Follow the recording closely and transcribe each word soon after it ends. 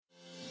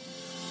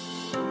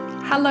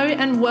Hello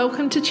and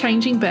welcome to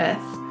Changing Birth.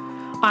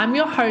 I'm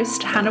your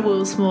host, Hannah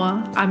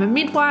Willsmore. I'm a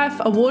midwife,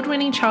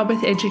 award-winning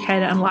childbirth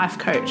educator and life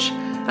coach,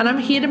 and I'm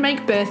here to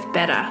make birth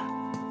better.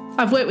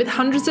 I've worked with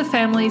hundreds of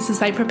families as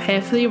they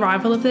prepare for the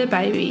arrival of their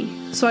baby,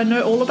 so I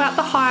know all about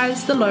the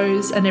highs, the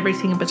lows, and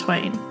everything in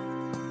between.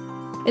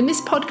 In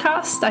this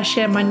podcast, I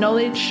share my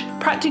knowledge,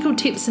 practical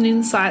tips and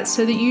insights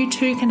so that you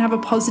too can have a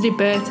positive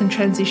birth and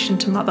transition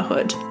to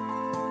motherhood.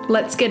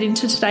 Let's get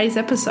into today's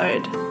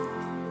episode.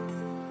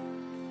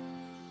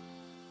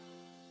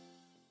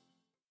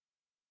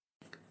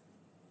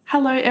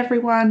 Hello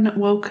everyone,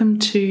 welcome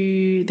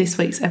to this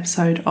week's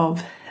episode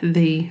of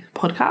the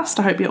podcast.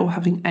 I hope you're all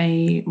having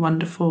a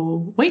wonderful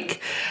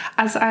week.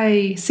 As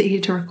I sit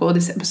here to record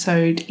this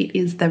episode, it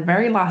is the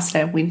very last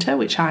day of winter,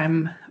 which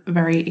I'm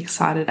very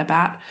excited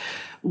about.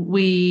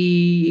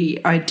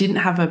 I didn't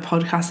have a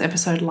podcast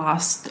episode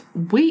last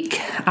week,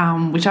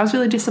 which I was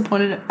really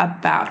disappointed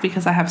about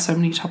because I have so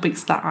many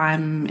topics that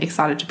I'm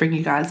excited to bring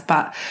you guys,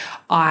 but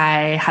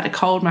I had a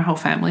cold, my whole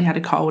family had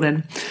a cold,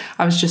 and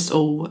I was just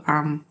all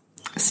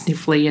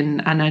sniffly,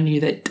 and I knew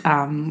that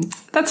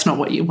that's not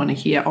what you want to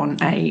hear on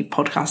a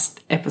podcast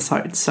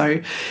episode.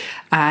 So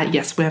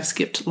yes, we have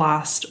skipped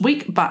last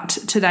week, but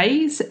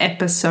today's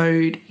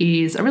episode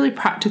is a really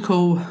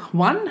practical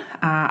one,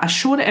 a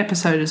shorter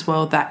episode as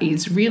well that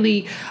is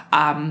really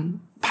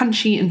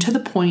punchy and to the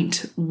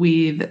point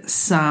with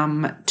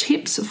some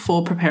tips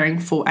for preparing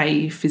for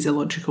a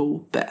physiological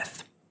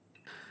birth.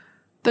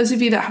 Those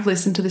of you that have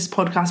listened to this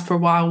podcast for a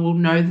while will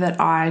know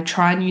that I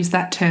try and use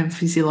that term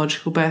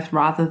physiological birth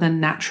rather than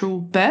natural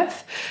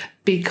birth,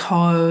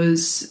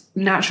 because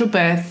natural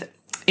birth,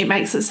 it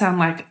makes it sound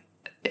like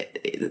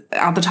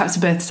other types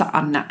of births are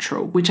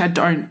unnatural, which I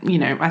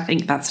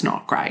think that's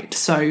not great.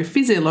 So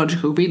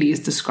physiological really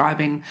is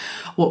describing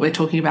what we're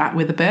talking about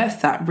with a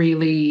birth that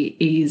really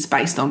is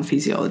based on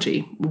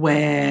physiology,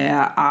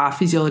 where our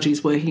physiology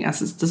is working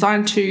as it's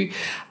designed to.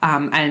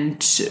 And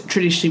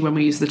traditionally when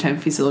we use the term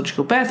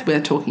physiological birth,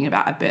 we're talking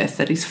about a birth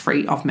that is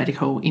free of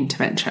medical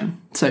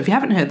intervention. So if you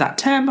haven't heard that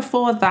term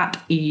before,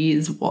 that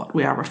is what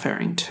we are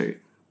referring to.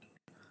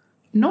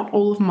 Not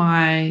all of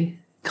my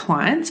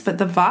clients, but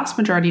the vast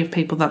majority of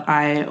people that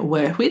I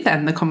work with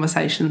and the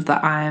conversations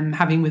that I'm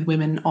having with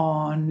women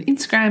on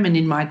Instagram and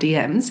in my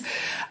DMs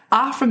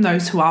are from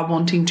those who are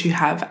wanting to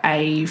have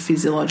a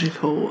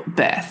physiological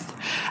birth.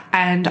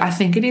 And I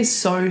think it is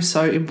so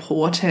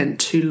important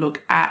to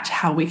look at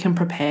how we can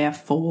prepare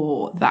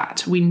for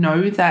that. We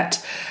know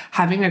that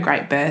having a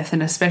great birth,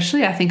 and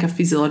especially I think a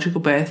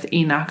physiological birth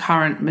in our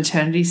current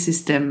maternity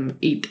system,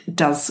 it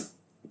does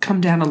come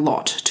down a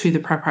lot to the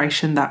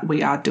preparation that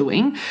we are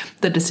doing,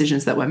 the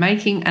decisions that we're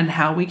making, and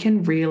how we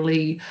can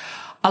really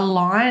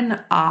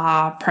align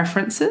our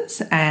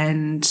preferences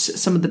and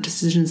some of the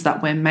decisions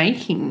that we're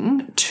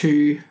making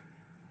to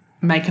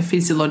make a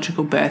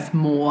physiological birth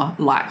more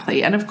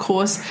likely. And of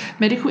course,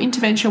 medical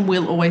intervention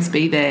will always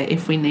be there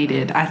if we need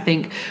it. I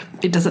think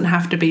it doesn't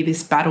have to be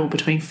this battle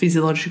between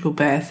physiological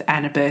birth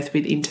and a birth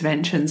with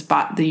interventions,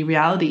 but the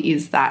reality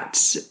is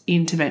that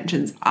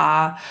interventions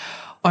are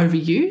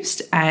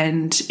overused,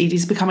 and it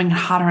is becoming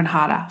harder and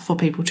harder for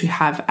people to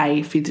have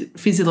a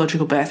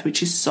physiological birth,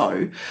 which is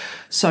so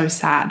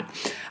sad.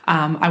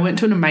 I went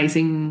to an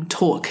amazing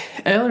talk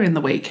earlier in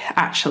the week,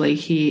 actually,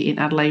 here in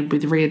Adelaide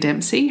with Ria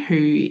Dempsey,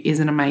 who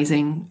is an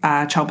amazing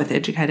childbirth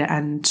educator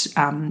and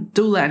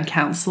doula and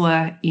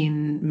counsellor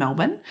in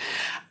Melbourne.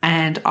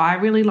 And I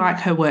really like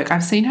her work.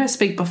 I've seen her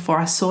speak before.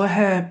 I saw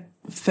her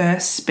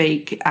first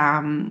speak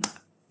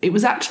it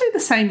was actually the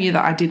same year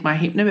that I did my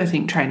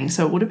hypnobirthing training.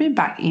 So it would have been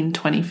back in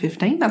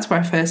 2015. That's where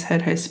I first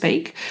heard her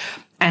speak.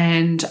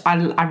 And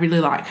I really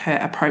like her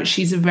approach.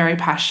 She's very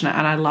passionate,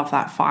 and I love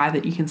that fire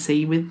that you can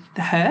see with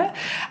her.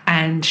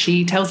 And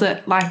she tells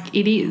it like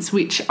it is,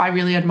 which I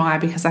really admire,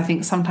 because I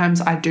think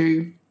sometimes I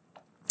do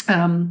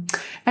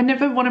I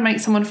never want to make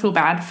someone feel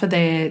bad for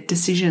their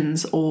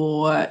decisions,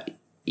 or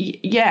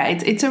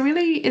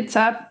it's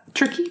a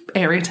tricky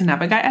area to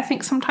navigate, I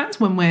think, sometimes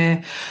when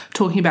we're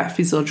talking about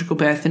physiological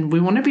birth, and we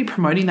want to be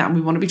promoting that and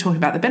we want to be talking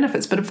about the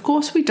benefits, but of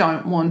course we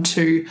don't want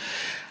to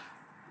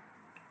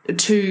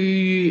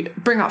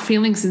bring up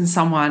feelings in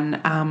someone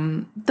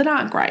that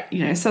aren't great,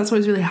 so that's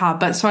always really hard.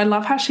 But so I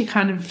love how she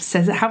kind of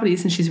says it how it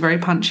is, and she's very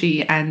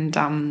punchy. And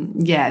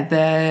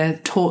the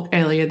talk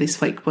earlier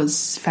this week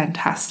was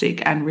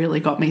fantastic and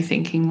really got me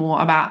thinking more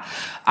about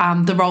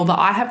the role that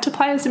I have to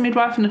play as a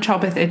midwife and a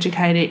childbirth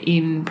educator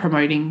in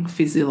promoting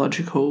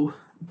physiological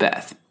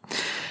birth.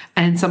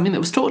 And something that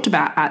was talked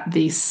about at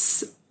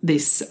this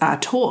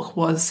talk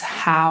was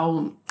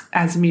how,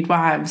 as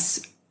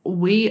midwives,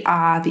 we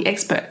are the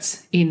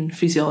experts in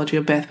physiology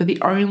of birth. We're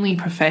the only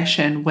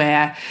profession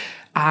where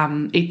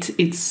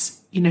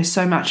it's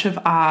so much of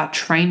our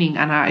training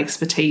and our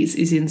expertise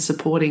is in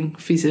supporting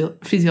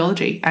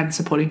physiology and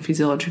supporting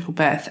physiological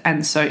birth.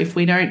 And so if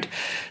we don't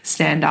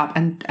stand up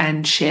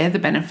and share the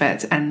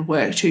benefits and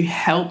work to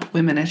help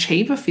women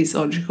achieve a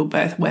physiological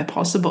birth where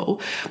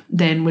possible,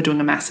 then we're doing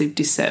a massive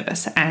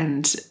disservice.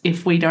 And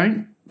if we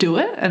don't do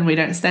it and we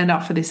don't stand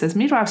up for this as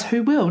midwives,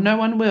 who will? No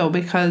one will,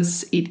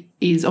 because it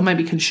is, or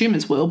maybe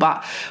consumers will,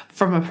 but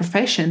from a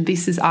profession,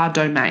 this is our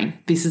domain.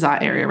 This is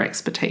our area of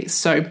expertise.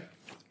 So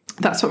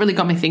that's what really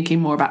got me thinking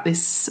more about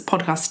this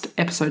podcast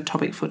episode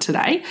topic for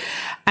today.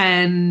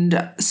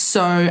 And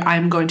so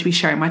I'm going to be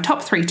sharing my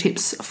top 3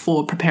 tips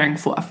for preparing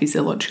for a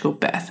physiological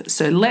birth.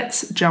 So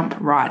let's jump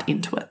right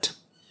into it.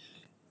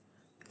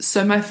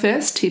 So my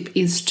first tip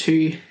is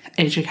to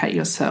educate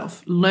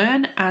yourself.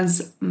 Learn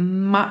as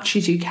much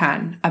as you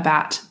can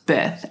about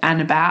birth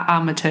and about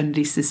our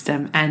maternity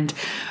system, and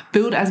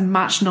build as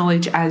much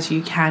knowledge as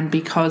you can,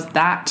 because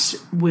that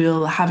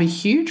will have a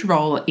huge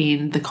role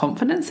in the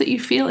confidence that you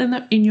feel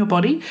in your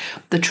body,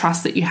 the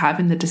trust that you have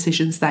in the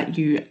decisions that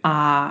you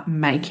are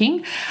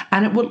making.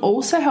 And it will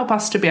also help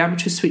us to be able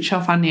to switch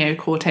off our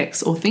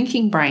neocortex or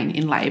thinking brain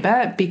in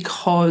labour,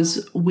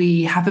 because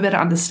we have a better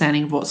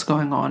understanding of what's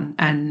going on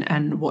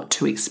and what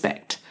to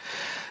expect.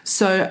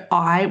 So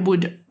I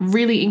would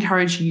really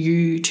encourage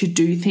you to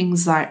do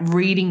things like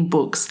reading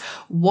books,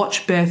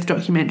 watch birth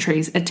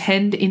documentaries,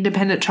 attend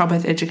independent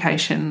childbirth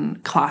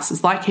education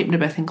classes like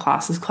hypnobirthing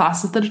classes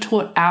that are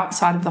taught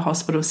outside of the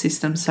hospital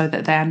system, so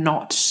that they are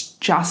not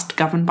just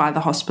governed by the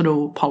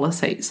hospital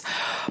policies.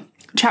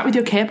 Chat with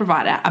your care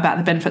provider about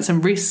the benefits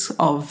and risks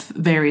of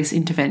various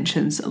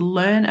interventions.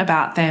 Learn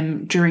about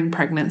them during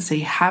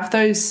pregnancy. Have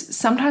those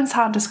sometimes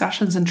hard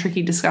discussions and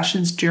tricky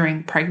discussions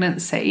during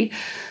pregnancy,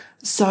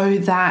 so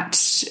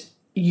that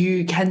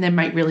you can then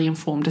make really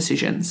informed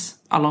decisions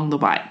along the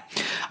way.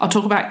 I'll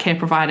talk about care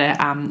provider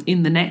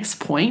in the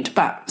next point,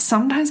 but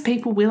sometimes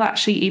people will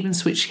actually even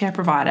switch care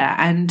provider,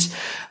 and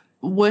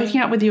working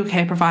out whether your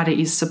care provider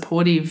is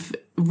supportive,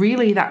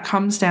 really that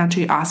comes down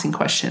to asking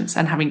questions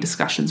and having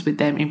discussions with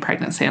them in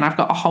pregnancy. And I've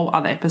got a whole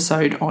other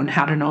episode on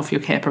how to know if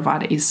your care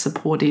provider is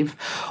supportive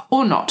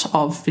or not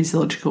of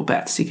physiological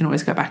births. You can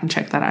always go back and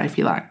check that out if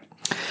you like.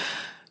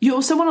 You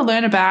also want to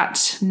learn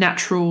about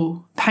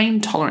natural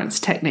pain tolerance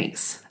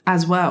techniques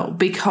as well,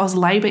 because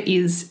labour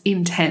is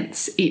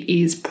intense. It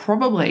is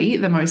probably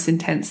the most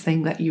intense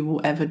thing that you will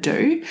ever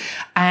do.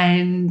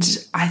 And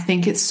I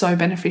think it's so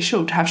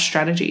beneficial to have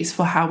strategies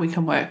for how we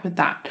can work with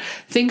that.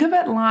 Think of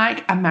it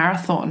like a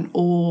marathon,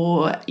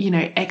 or,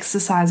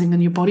 exercising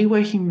and your body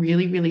working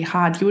really, really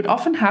hard. You would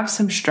often have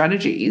some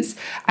strategies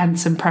and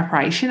some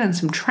preparation and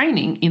some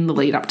training in the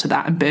lead up to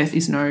that, and birth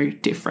is no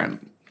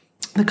different.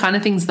 The kind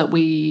of things that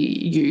we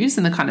use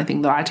and the kind of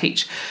thing that I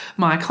teach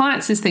my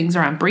clients is things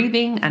around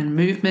breathing and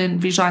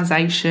movement,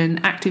 visualization,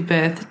 active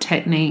birth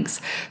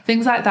techniques,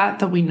 things like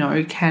that we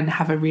know can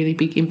have a really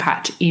big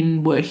impact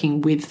in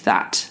working with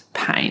that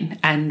pain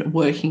and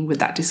working with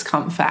that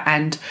discomfort,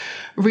 and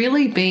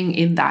really being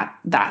in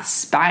that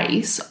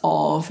space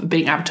of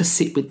being able to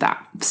sit with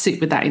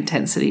that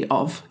intensity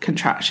of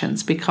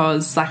contractions,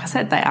 because like I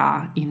said, they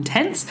are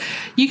intense.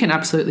 You can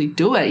absolutely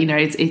do it.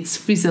 It's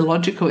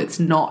physiological. It's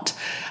not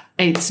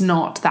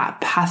that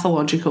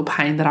pathological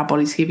pain that our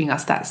body's giving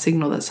us that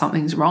signal that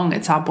something's wrong.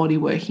 It's our body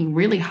working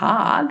really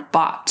hard,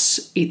 but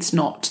it's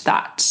not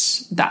that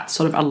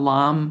sort of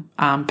alarm,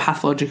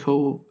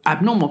 pathological,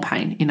 abnormal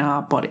pain in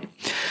our body.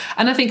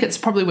 And I think it's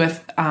probably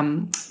worth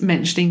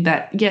mentioning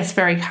that, yes,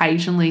 very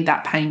occasionally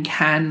that pain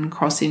can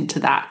cross into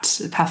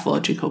that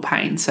pathological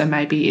pain. So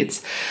maybe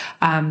it's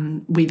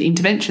with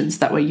interventions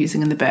that we're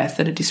using in the birth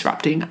that are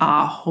disrupting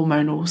our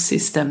hormonal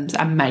systems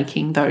and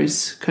making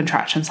those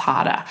contractions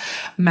harder.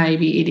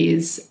 Maybe it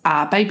is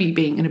baby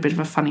being in a bit of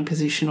a funny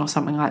position or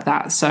something like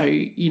that.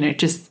 So,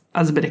 just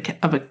as a bit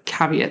of a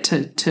caveat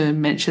to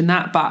mention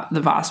that, but the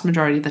vast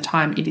majority of the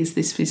time it is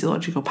this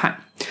physiological pain.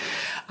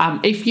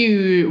 If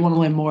you want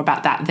to learn more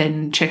about that,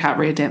 then check out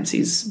Rhea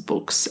Dempsey's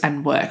books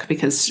and work,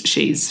 because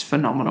she's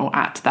phenomenal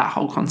at that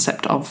whole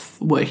concept of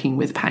working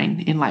with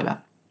pain in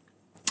labour.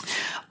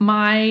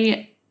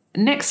 My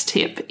next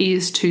tip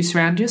is to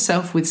surround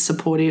yourself with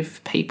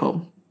supportive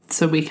people.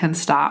 So we can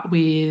start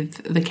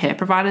with the care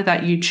provider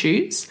that you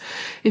choose.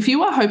 If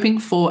you are hoping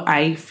for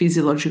a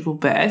physiological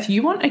birth,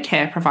 you want a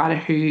care provider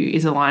who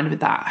is aligned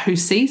with that, who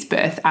sees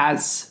birth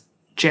as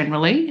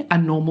generally a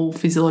normal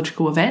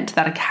physiological event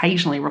that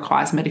occasionally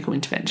requires medical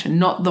intervention,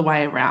 not the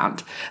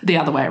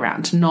other way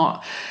around,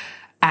 not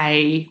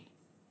a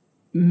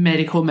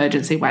medical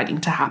emergency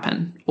waiting to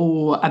happen,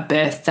 or a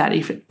birth that,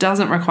 if it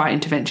doesn't require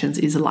interventions,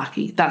 is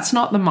lucky. That's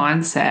not the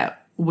mindset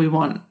we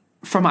want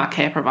from our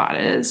care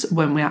providers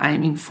when we are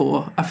aiming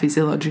for a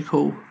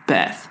physiological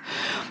birth.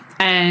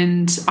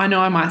 And I know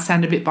I might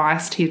sound a bit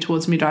biased here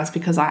towards midwives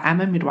because I am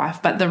a midwife,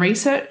 but the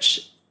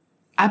research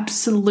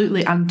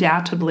absolutely,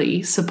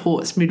 undoubtedly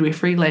supports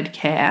midwifery-led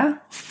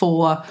care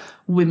for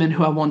women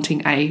who are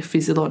wanting a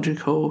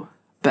physiological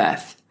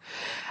birth.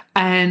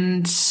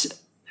 And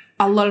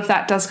a lot of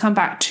that does come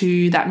back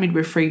to that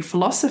midwifery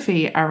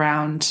philosophy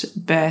around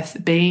birth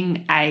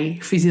being a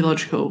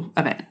physiological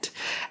event,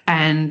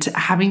 and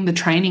having the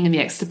training and the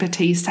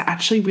expertise to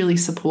actually really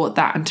support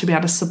that, and to be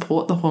able to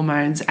support the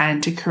hormones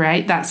and to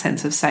create that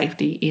sense of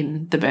safety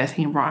in the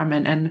birthing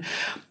environment. And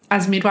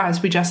as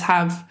midwives, we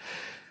have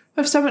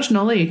so much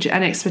knowledge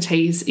and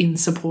expertise in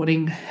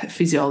supporting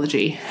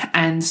physiology.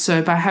 And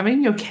so by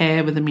having your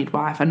care with a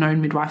midwife, a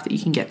known midwife that you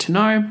can get to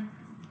know,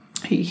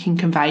 who you can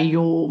convey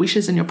your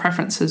wishes and your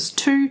preferences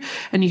to,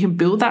 and you can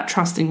build that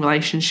trusting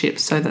relationship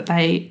so that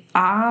they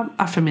are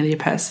a familiar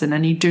person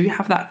and you do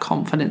have that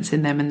confidence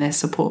in them and their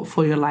support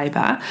for your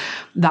labour.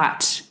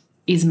 That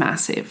is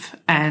massive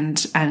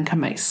and can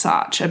make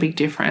such a big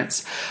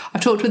difference.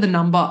 I've talked with a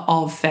number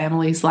of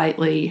families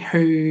lately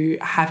who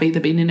have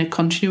either been in a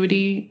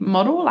continuity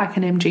model, like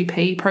an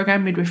MGP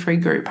program, midwifery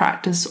group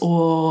practice,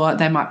 or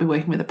they might be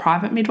working with a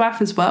private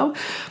midwife as well.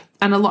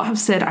 And a lot have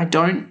said, I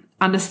don't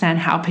understand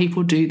how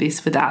people do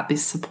this without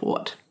this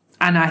support.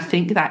 And I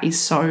think that is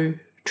so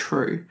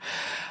true.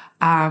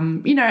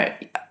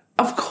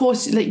 Of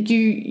course, like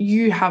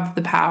you have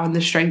the power and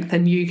the strength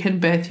and you can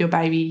birth your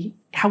baby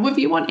however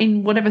you want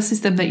in whatever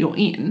system that you're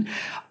in.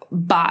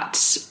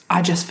 But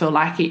I just feel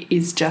like it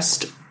is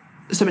just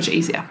so much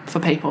easier for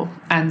people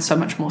and so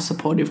much more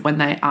supportive when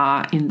they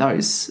are in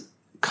those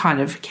kind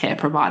of care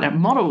provider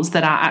models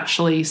that are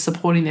actually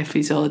supporting their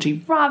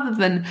physiology rather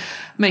than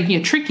making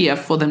it trickier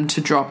for them to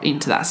drop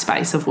into that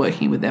space of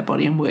working with their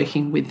body and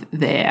working with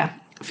their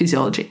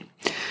physiology.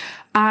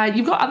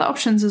 You've got other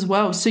options as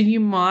well. So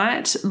you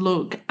might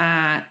look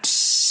at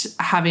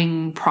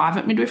having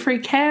private midwifery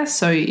care.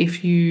 So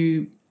if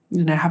you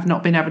have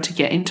not been able to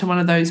get into one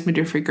of those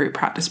midwifery group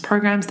practice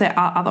programs, there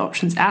are other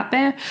options out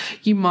there.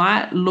 You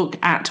might look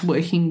at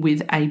working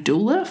with a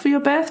doula for your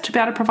birth to be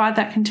able to provide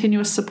that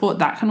continuous support.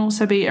 That can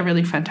also be a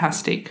really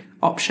fantastic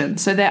option.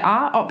 So there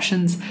are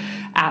options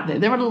out there.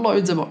 There are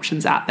loads of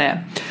options out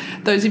there.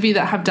 Those of you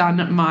that have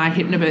done my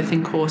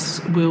hypnobirthing course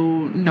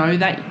will know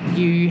that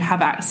you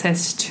have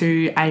access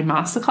to a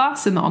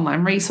masterclass in the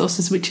online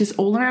resources, which is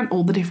all around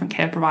all the different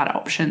care provider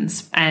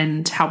options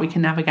and how we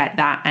can navigate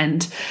that.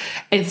 And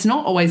it's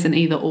not always an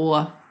either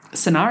or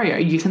scenario.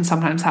 You can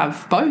sometimes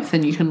have both,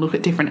 and you can look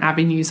at different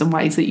avenues and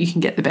ways that you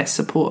can get the best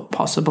support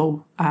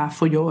possible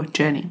for your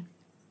journey.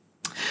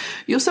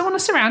 You also want to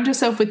surround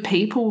yourself with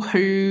people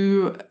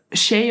who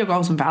share your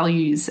goals and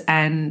values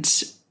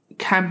and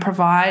can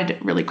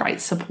provide really great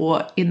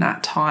support in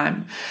that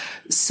time.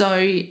 So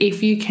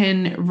if you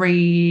can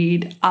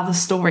read other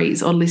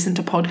stories or listen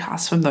to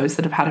podcasts from those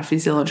that have had a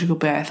physiological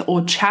birth,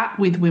 or chat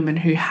with women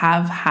who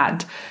have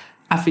had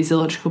a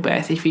physiological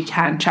birth, if you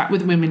can, chat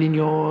with women in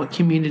your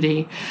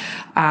community.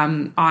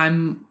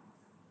 I'm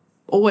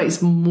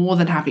always more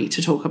than happy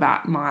to talk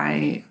about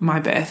my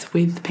birth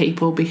with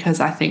people, because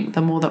I think the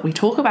more that we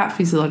talk about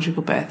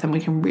physiological birth, then we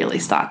can really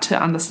start to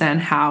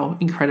understand how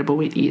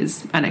incredible it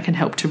is, and it can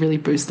help to really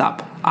boost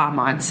up our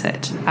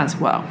mindset as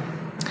well.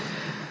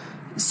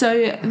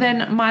 So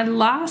then my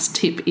last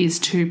tip is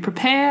to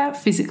prepare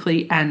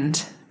physically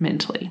and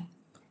mentally.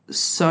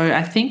 So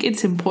I think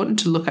it's important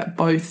to look at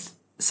both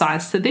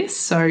sides to this.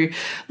 So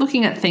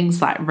looking at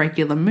things like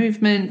regular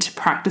movement,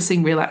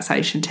 practicing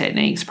relaxation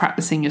techniques,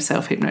 practicing your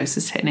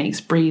self-hypnosis techniques,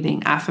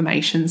 breathing,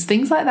 affirmations,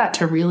 things like that,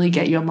 to really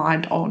get your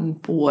mind on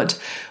board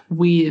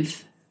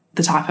with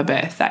the type of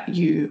birth that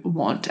you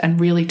want,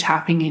 and really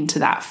tapping into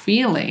that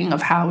feeling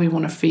of how we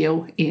want to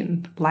feel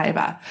in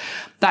labour.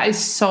 That is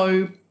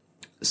so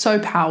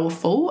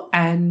powerful,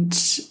 and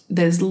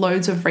there's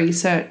loads of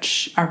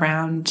research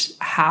around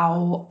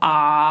how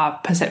our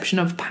perception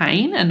of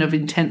pain and of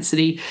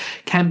intensity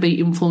can be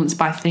influenced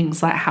by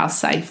things like how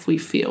safe we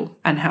feel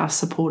and how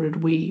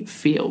supported we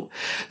feel.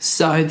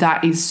 So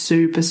that is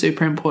super,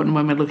 super important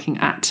when we're looking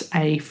at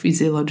a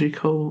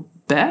physiological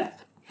birth.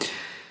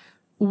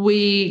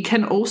 We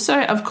can also,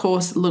 of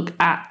course, look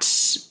at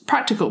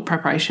practical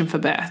preparation for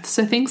birth.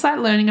 So things like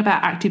learning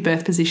about active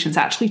birth positions,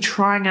 actually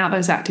trying out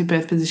those active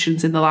birth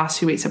positions in the last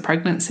few weeks of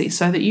pregnancy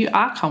so that you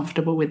are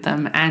comfortable with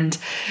them and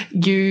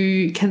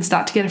you can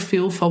start to get a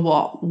feel for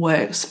what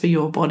works for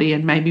your body,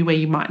 and maybe where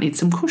you might need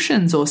some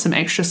cushions or some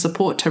extra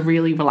support to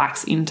really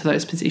relax into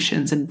those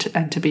positions and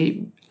to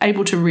be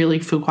able to really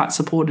feel quite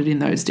supported in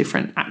those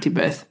different active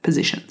birth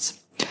positions.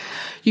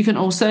 You can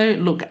also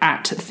look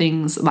at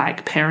things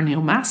like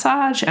perineal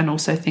massage, and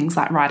also things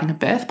like writing a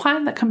birth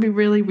plan that can be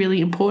really,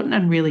 really important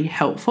and really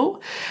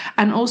helpful.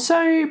 And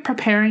also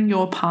preparing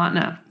your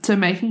partner, so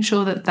making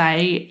sure that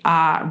they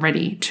are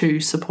ready to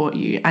support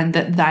you and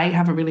that they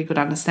have a really good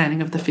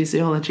understanding of the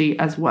physiology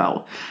as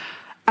well.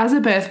 As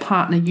a birth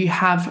partner, you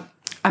have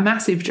a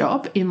massive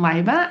job in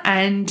labour,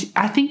 and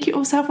I think you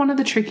also have one of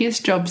the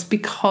trickiest jobs,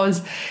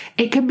 because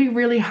it can be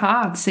really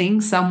hard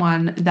seeing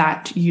someone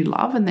that you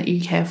love and that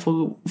you care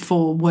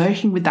for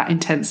working with that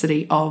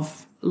intensity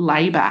of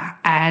labour.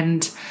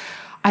 And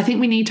I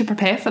think we need to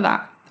prepare for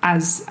that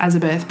as a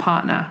birth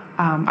partner.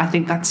 I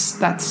think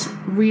that's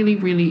really,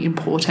 really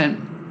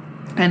important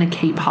and a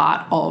key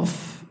part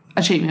of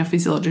achieving a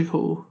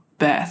physiological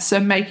birth. So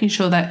making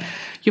sure that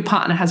your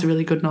partner has a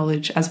really good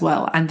knowledge as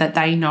well, and that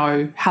they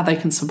know how they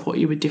can support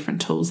you with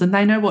different tools, and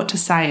they know what to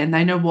say, and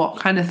they know what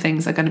kind of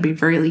things are going to be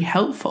really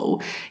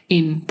helpful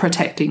in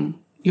protecting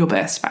your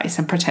birth space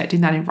and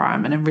protecting that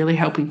environment, and really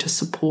helping to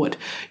support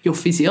your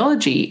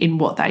physiology in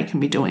what they can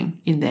be doing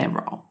in their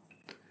role.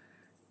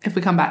 If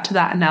we come back to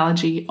that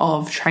analogy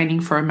of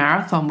training for a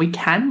marathon, we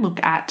can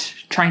look at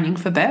training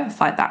for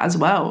birth like that as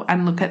well,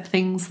 and look at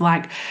things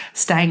like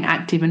staying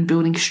active and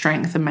building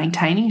strength and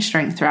maintaining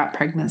strength throughout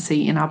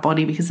pregnancy in our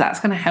body, because that's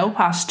going to help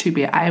us to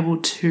be able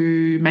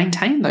to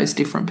maintain those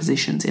different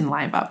positions in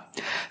labour.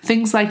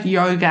 Things like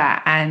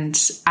yoga and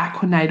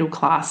aquanatal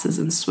classes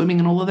and swimming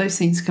and all of those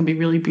things can be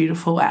really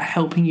beautiful at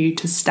helping you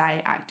to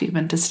stay active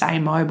and to stay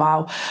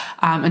mobile,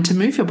 and to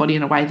move your body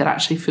in a way that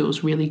actually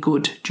feels really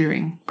good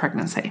during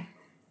pregnancy.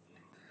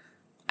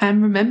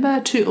 And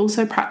remember to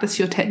also practice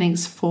your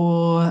techniques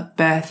for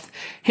birth.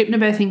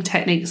 Hypnobirthing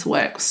techniques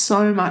work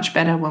so much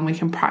better when we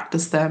can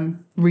practice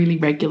them really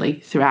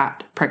regularly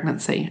throughout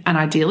pregnancy. And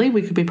ideally,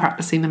 we could be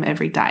practicing them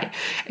every day.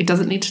 It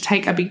doesn't need to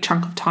take a big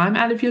chunk of time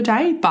out of your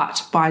day,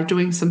 but by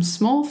doing some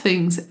small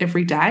things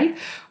every day,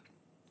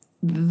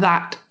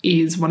 that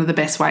is one of the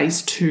best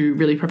ways to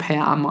really prepare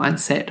our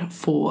mindset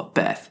for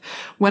birth.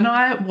 When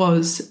I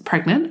was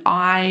pregnant,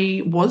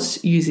 I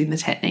was using the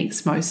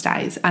techniques most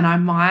days, and I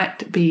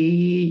might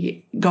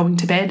be going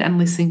to bed and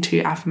listening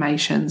to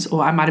affirmations,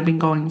 or I might have been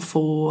going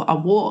for a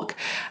walk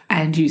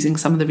and using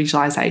some of the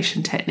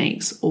visualization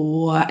techniques,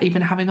 or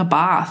even having a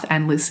bath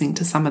and listening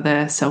to some of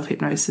the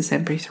self-hypnosis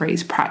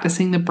MP3s,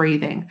 practicing the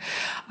breathing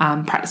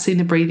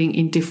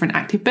in different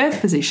active birth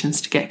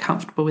positions to get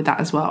comfortable with that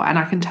as well. And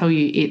I can tell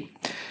you it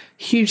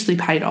hugely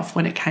paid off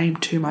when it came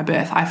to my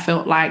birth. I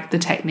felt like the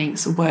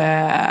techniques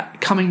were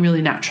coming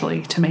really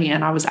naturally to me,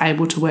 and I was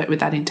able to work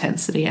with that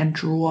intensity and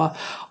draw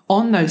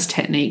on those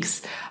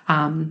techniques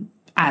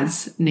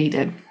as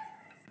needed.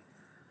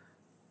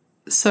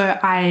 So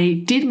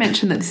I did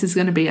mention that this is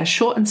going to be a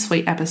short and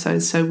sweet episode,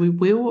 so we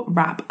will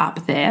wrap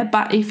up there.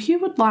 But if you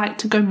would like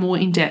to go more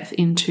in depth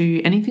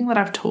into anything that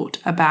I've talked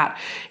about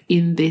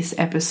in this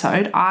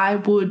episode, I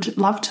would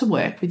love to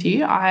work with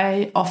you.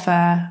 I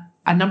offer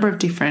a number of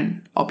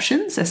different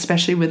options,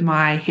 especially with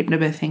my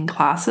hypnobirthing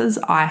classes.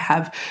 I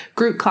have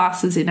group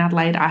classes in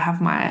Adelaide. I have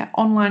my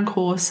online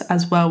course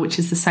as well, which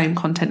is the same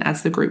content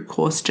as the group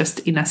course, just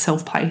in a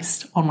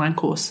self-paced online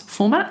course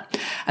format.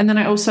 And then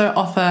I also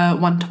offer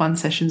one-to-one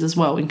sessions as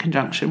well in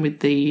conjunction with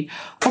the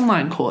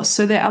online course.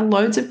 So there are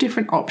loads of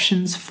different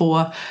options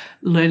for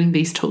learning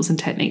these tools and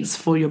techniques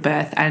for your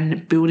birth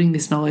and building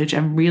this knowledge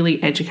and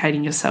really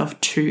educating yourself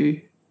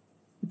to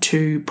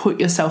put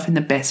yourself in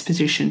the best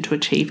position to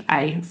achieve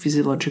a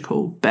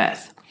physiological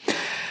birth.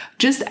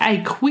 Just a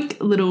quick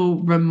little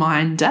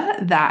reminder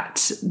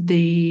that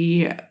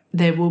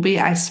there will be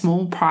a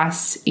small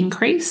price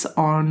increase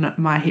on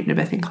my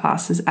hypnobirthing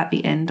classes at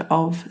the end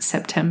of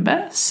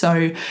September.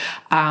 So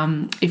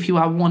if you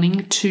are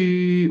wanting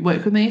to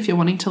work with me, if you're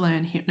wanting to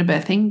learn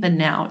hypnobirthing, then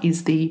now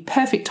is the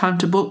perfect time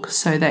to book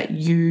so that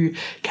you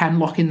can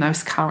lock in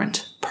those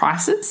current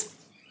prices.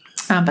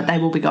 But they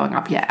will be going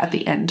up at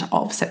the end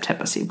of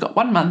September. So you've got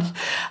 1 month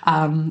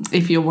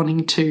if you're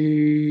wanting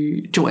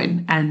to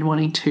join and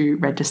wanting to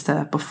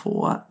register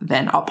before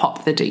then. I'll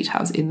pop the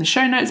details in the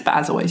show notes. But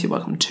as always, you're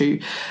welcome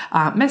to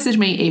message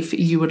me if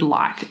you would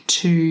like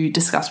to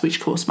discuss which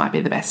course might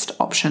be the best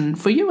option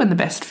for you and the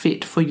best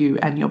fit for you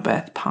and your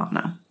birth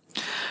partner.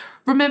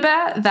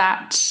 Remember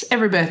that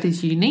every birth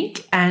is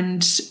unique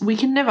and we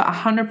can never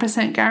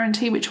 100%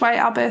 guarantee which way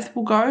our birth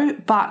will go,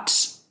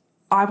 but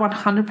I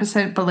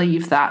 100%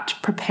 believe that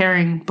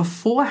preparing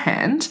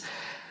beforehand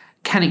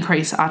can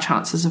increase our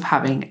chances of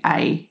having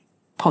a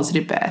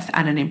positive birth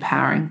and an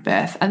empowering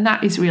birth. And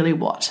that is really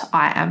what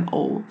I am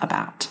all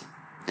about.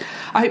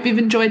 I hope you've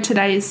enjoyed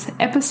today's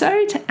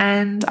episode,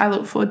 and I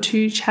look forward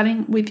to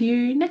chatting with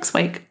you next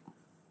week.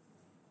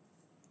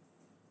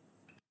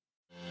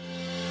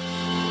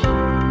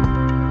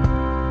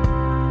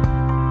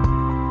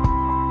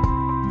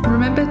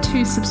 Remember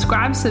to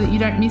subscribe so that you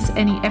don't miss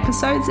any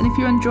episodes. And if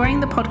you're enjoying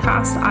the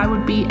podcast, I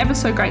would be ever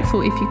so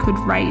grateful if you could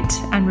rate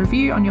and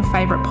review on your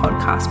favourite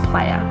podcast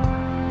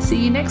player. See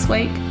you next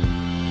week.